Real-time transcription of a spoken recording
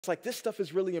It's like, this stuff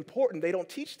is really important. They don't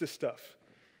teach this stuff,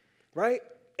 right?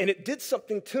 And it did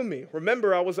something to me.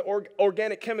 Remember, I was an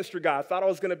organic chemistry guy. I thought I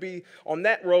was going to be on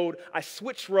that road. I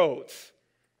switched roads.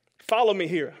 Follow me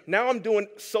here. Now I'm doing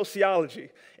sociology.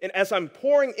 And as I'm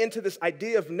pouring into this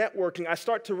idea of networking, I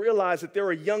start to realize that there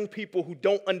are young people who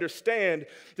don't understand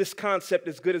this concept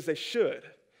as good as they should.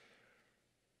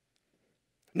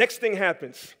 Next thing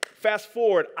happens. Fast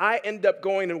forward, I end up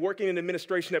going and working in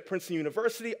administration at Princeton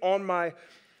University on my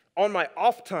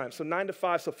off time, so 9 to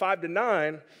 5, so 5 to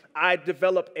 9, I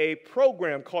develop a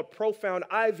program called Profound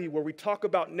Ivy where we talk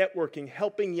about networking,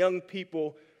 helping young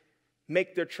people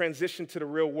make their transition to the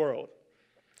real world.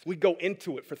 We go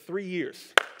into it for 3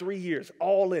 years,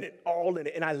 all in it,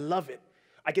 and I love it.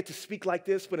 I get to speak like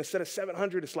this, but instead of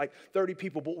 700, it's like 30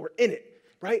 people, but we're in it,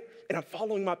 right? And I'm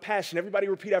following my passion. Everybody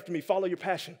repeat after me, follow your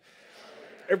passion.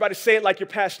 Everybody say it like you're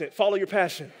passionate, follow your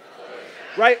passion.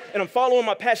 Right? And I'm following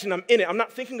my passion. I'm in it. I'm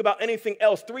not thinking about anything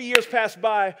else. 3 years pass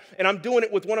by, and I'm doing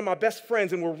it with one of my best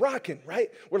friends, and we're rocking, right?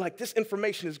 We're like, this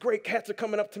information is great. Cats are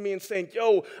coming up to me and saying,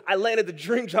 yo, I landed the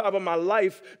dream job of my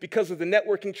life because of the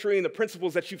networking tree and the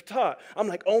principles that you've taught. I'm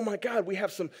like, oh my God, we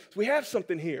have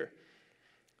something here.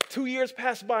 2 years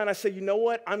pass by, and I say, you know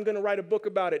what? I'm going to write a book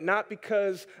about it, not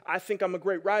because I think I'm a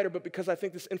great writer, but because I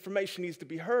think this information needs to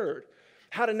be heard.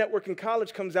 How to Network in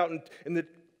College comes out in the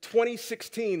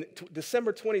 2016,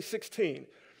 December 2016,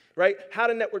 right? How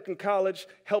to Network in College,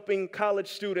 helping college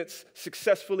students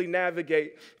successfully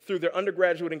navigate through their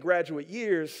undergraduate and graduate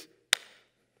years.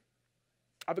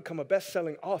 I become a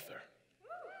best-selling author.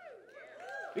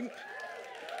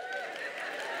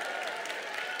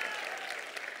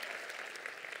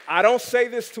 I don't say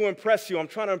this to impress you. I'm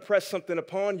trying to impress something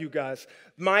upon you guys.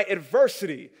 My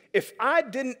adversity, if I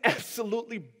didn't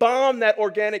absolutely bomb that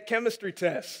organic chemistry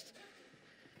test,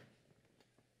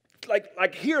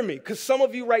 like hear me, because some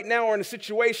of you right now are in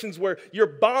situations where you're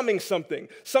bombing something.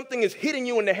 Something is hitting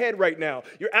you in the head right now.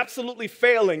 You're absolutely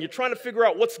failing. You're trying to figure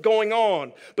out what's going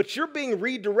on, but you're being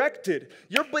redirected.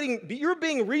 You're being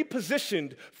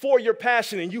repositioned for your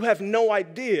passion, and you have no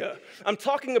idea. I'm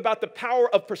talking about the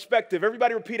power of perspective.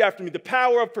 Everybody repeat after me, the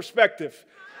power of perspective.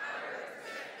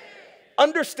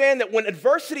 Understand that when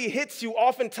adversity hits you,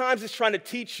 oftentimes it's trying to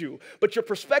teach you, but your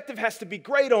perspective has to be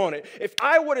great on it. If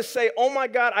I were to say, oh my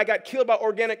God, I got killed by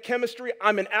organic chemistry,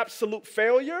 I'm an absolute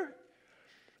failure,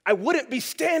 I wouldn't be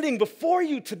standing before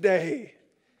you today.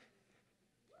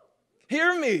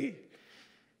 Hear me.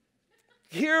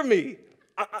 Hear me.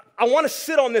 I want to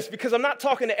sit on this because I'm not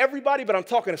talking to everybody, but I'm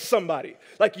talking to somebody.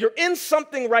 Like you're in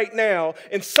something right now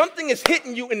and something is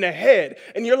hitting you in the head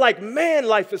and you're like, man,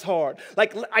 life is hard.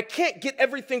 Like I can't get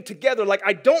everything together. Like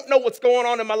I don't know what's going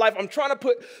on in my life. I'm trying to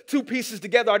put two pieces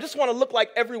together. I just want to look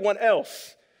like everyone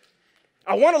else.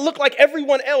 I want to look like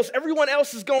everyone else. Everyone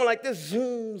else is going like this,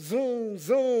 zoom, zoom,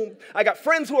 zoom. I got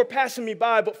friends who are passing me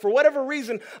by, but for whatever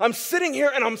reason, I'm sitting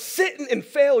here and I'm sitting in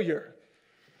failure.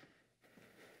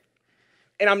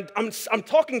 And I'm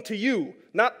talking to you,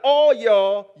 not all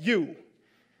y'all, you.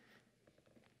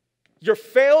 Your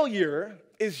failure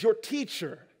is your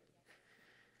teacher.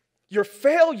 Your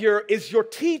failure is your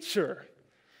teacher.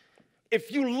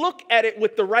 If you look at it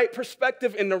with the right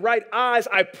perspective and the right eyes,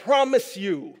 I promise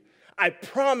you,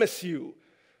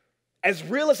 as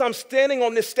real as I'm standing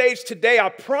on this stage today, I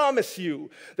promise you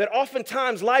that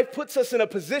oftentimes life puts us in a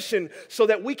position so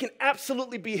that we can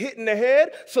absolutely be hit in the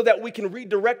head so that we can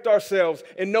redirect ourselves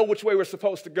and know which way we're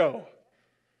supposed to go.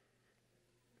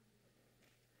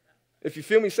 If you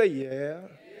feel me, say, yeah.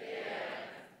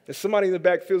 If somebody in the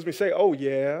back feels me, say, oh,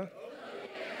 yeah.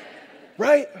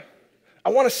 Right?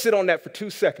 I want to sit on that for 2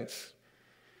 seconds.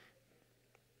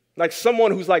 Like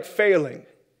someone who's like failing.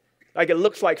 Like it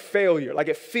looks like failure, like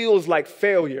it feels like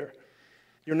failure.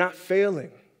 You're not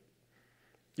failing.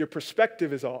 Your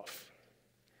perspective is off.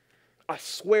 I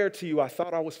swear to you, I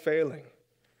thought I was failing.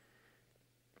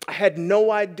 I had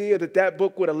no idea that that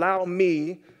book would allow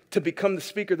me to become the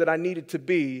speaker that I needed to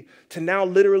be, to now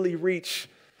literally reach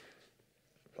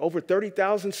over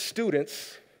 30,000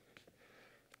 students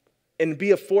and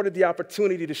be afforded the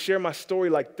opportunity to share my story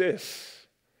like this.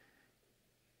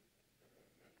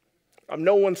 I'm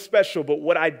no one special, but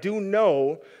what I do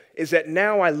know is that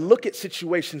now I look at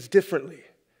situations differently.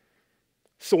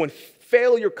 So when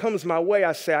failure comes my way,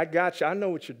 I say, I got you. I know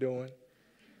what you're doing.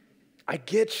 I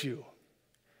get you.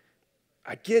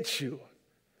 I get you.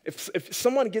 If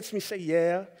someone gets me, say,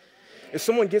 yeah. If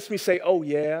someone gets me, say, oh,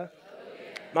 yeah.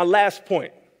 My last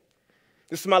point.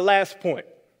 This is my last point.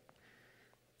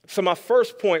 So my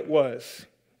first point was,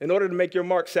 in order to make your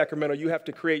mark, Sacramento, you have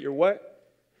to create your what?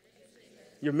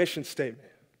 Your mission statement.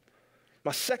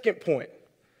 My second point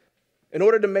In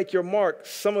order to make your mark,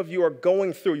 some of you are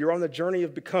going through, you're on the journey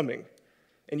of becoming,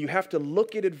 and you have to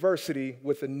look at adversity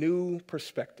with a new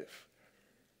perspective,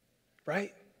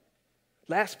 right?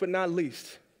 Last but not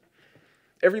least,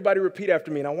 everybody repeat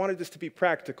after me, and I wanted this to be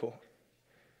practical.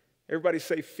 Everybody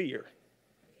say fear.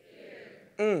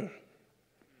 One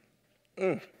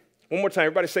more time,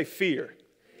 everybody say fear.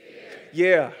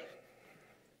 Yeah.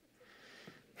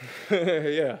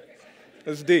 Yeah.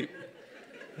 That's deep.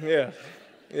 Yeah.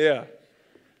 Yeah.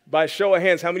 By a show of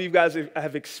hands, how many of you guys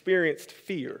have experienced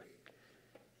fear?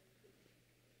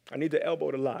 I need the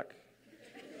elbow to lock.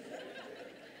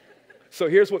 So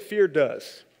here's what fear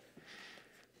does.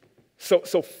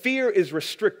 So fear is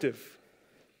restrictive.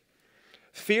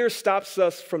 Fear stops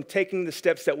us from taking the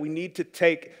steps that we need to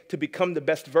take to become the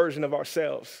best version of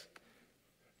ourselves.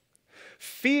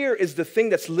 Fear is the thing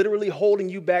that's literally holding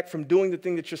you back from doing the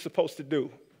thing that you're supposed to do.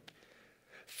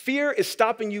 Fear is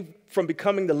stopping you from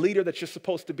becoming the leader that you're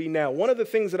supposed to be now. One of the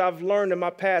things that I've learned in my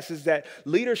past is that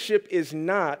leadership is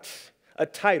not a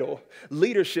title.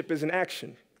 Leadership is an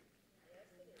action.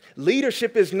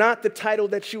 Leadership is not the title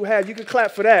that you have. You can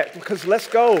clap for that because let's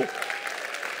go.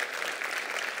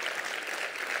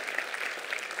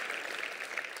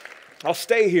 I'll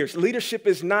stay here. Leadership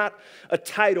is not a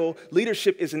title.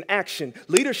 Leadership is an action.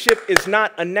 Leadership is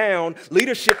not a noun.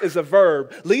 Leadership is a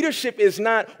verb. Leadership is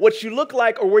not what you look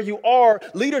like or where you are.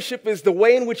 Leadership is the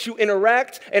way in which you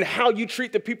interact and how you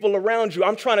treat the people around you.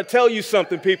 I'm trying to tell you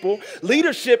something, people.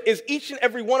 Leadership is each and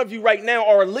every one of you right now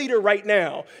are a leader right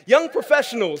now. Young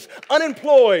professionals,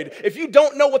 unemployed, if you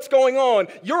don't know what's going on,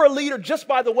 you're a leader just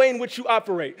by the way in which you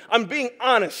operate. I'm being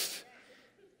honest.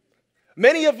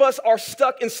 Many of us are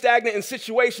stuck and stagnant in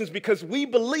situations because we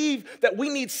believe that we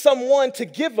need someone to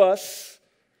give us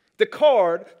the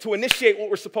card to initiate what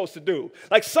we're supposed to do.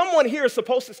 Like someone here is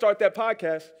supposed to start that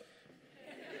podcast.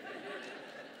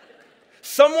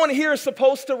 Someone here is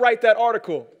supposed to write that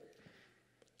article.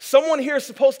 Someone here is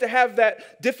supposed to have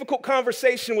that difficult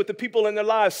conversation with the people in their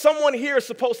lives. Someone here is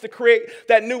supposed to create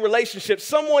that new relationship.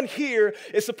 Someone here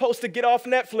is supposed to get off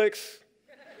Netflix.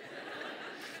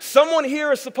 Someone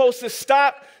here is supposed to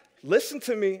stop. Listen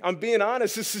to me. I'm being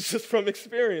honest. This is just from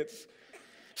experience.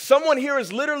 Someone here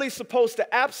is literally supposed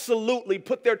to absolutely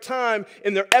put their time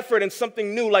and their effort in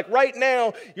something new. Like right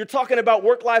now, you're talking about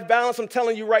work-life balance. I'm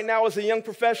telling you right now as a young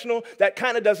professional, that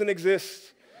kind of doesn't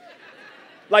exist.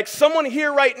 Like someone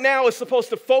here right now is supposed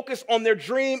to focus on their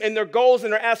dream and their goals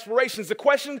and their aspirations. The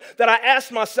question that I ask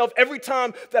myself every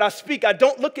time that I speak, I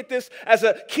don't look at this as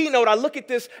a keynote. I look at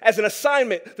this as an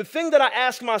assignment. The thing that I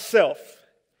ask myself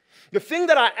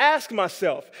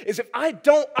is if I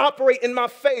don't operate in my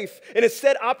faith and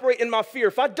instead operate in my fear,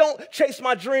 if I don't chase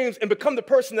my dreams and become the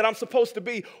person that I'm supposed to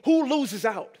be, who loses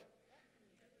out?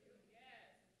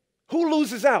 Who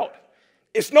loses out?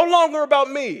 It's no longer about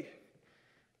me.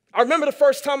 I remember the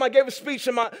first time I gave a speech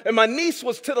and my niece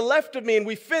was to the left of me and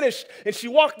we finished and she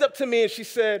walked up to me and she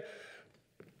said,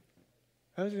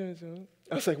 I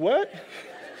was like, what?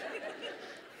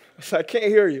 I said, I can't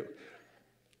hear you.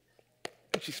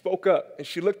 And she spoke up and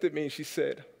she looked at me and she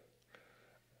said,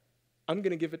 I'm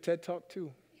going to give a TED Talk too.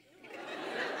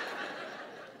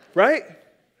 Right?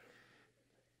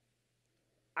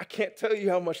 I can't tell you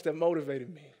how much that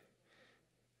motivated me.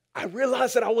 I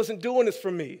realized that I wasn't doing this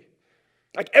for me.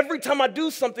 Like every time I do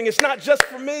something, it's not just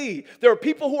for me. There are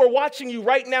people who are watching you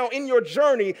right now in your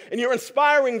journey, and you're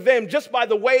inspiring them just by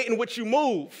the way in which you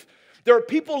move. There are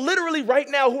people literally right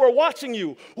now who are watching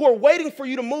you, who are waiting for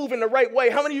you to move in the right way.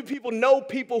 How many of you people know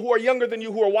people who are younger than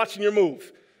you who are watching your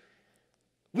move?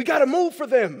 We got to move for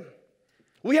them.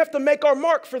 We have to make our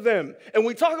mark for them. And when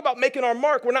we talk about making our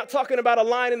mark, we're not talking about a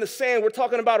line in the sand. We're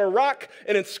talking about a rock,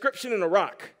 an inscription in a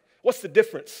rock. What's the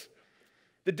difference?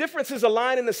 The difference is a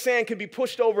line in the sand can be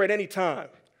pushed over at any time.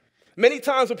 Many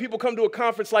times when people come to a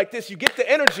conference like this, you get the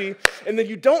energy and then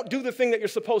you don't do the thing that you're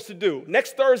supposed to do.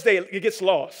 Next Thursday, it gets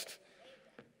lost,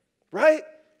 right?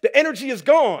 The energy is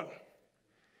gone.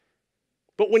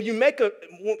 But when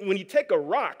you take a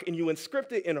rock and you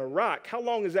inscript it in a rock, how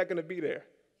long is that going to be there?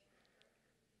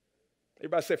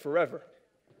 Everybody say forever.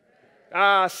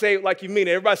 Say it like you mean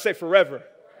it. Everybody say forever.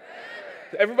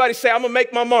 Everybody say, I'm going to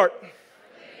make my mark.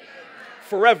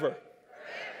 Forever.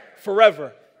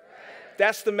 Forever.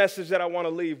 That's the message that I want to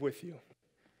leave with you.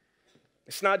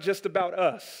 It's not just about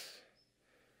us.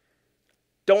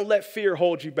 Don't let fear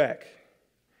hold you back.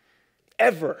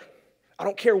 Ever. I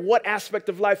don't care what aspect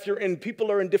of life you're in. People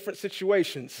are in different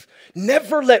situations.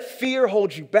 Never let fear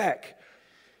hold you back.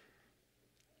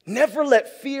 Never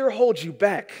let fear hold you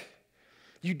back.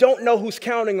 You don't know who's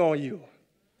counting on you.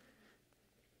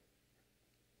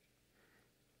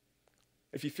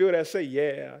 If you feel that, say,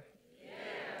 yeah.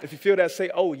 If you feel that, say,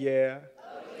 oh yeah.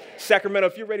 Sacramento,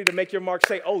 if you're ready to make your mark,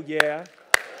 say, oh yeah.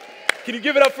 Can you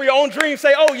give it up for your own dreams?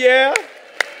 Say, oh yeah.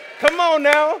 Come on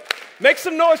now. Make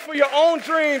some noise for your own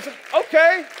dreams.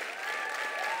 Okay.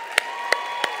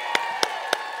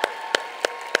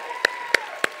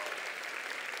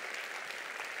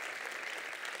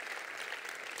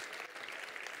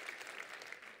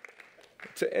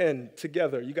 To end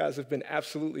together, you guys have been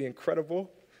absolutely incredible.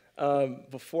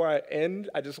 Before I end,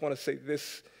 I just want to say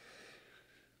this.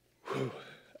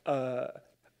 I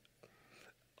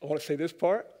want to say this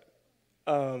part.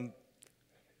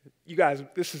 You guys,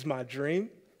 this is my dream.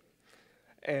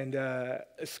 And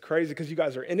it's crazy because you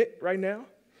guys are in it right now.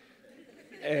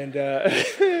 And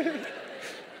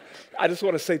I just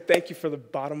want to say thank you for the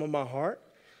bottom of my heart.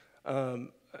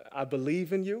 I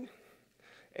believe in you.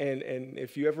 And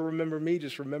if you ever remember me,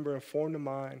 just remember informed the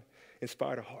mind,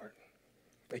 inspired a heart.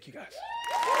 Thank you guys.